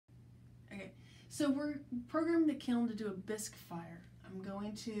So we're programming the kiln to do a bisque fire. I'm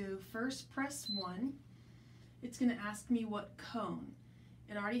going to first press 1. It's going to ask me what cone.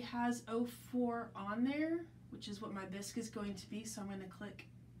 It already has 04 on there, which is what my bisque is going to be, so I'm going to click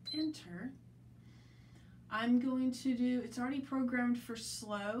enter. I'm going to do, it's already programmed for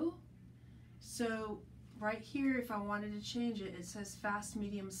slow, so right here if I wanted to change it, it says fast,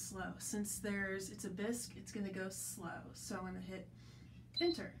 medium, slow. Since it's a bisque, it's going to go slow, so I'm going to hit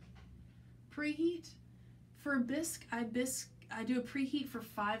enter. Preheat. For a bisque, I do a preheat for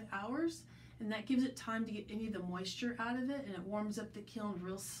 5 hours, and that gives it time to get any of the moisture out of it, and it warms up the kiln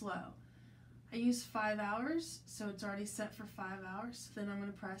real slow. I use 5 hours, so it's already set for 5 hours. Then I'm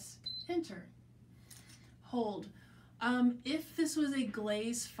going to press enter. Hold. If this was a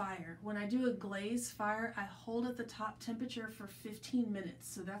glaze fire, when I do a glaze fire, I hold at the top temperature for 15 minutes,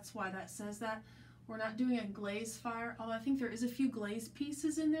 so that's why that says that. We're not doing a glaze fire, although I think there is a few glaze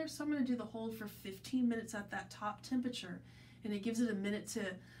pieces in there, so I'm going to do the hold for 15 minutes at that top temperature, and it gives it a minute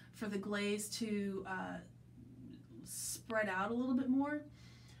for the glaze to spread out a little bit more.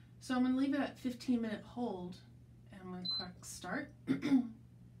 So I'm going to leave it at 15-minute hold, and I'm going to click start.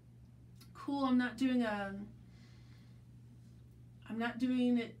 Cool. I'm not doing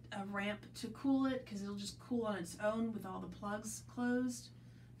it a ramp to cool it because it'll just cool on its own with all the plugs closed.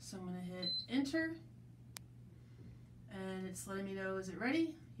 So I'm going to hit enter, and it's letting me know, is it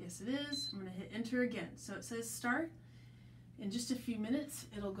ready? Yes, it is. I'm going to hit enter again. So it says start. In just a few minutes,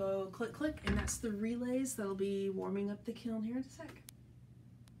 it'll go click, click, and that's the relays that'll be warming up the kiln here in a sec.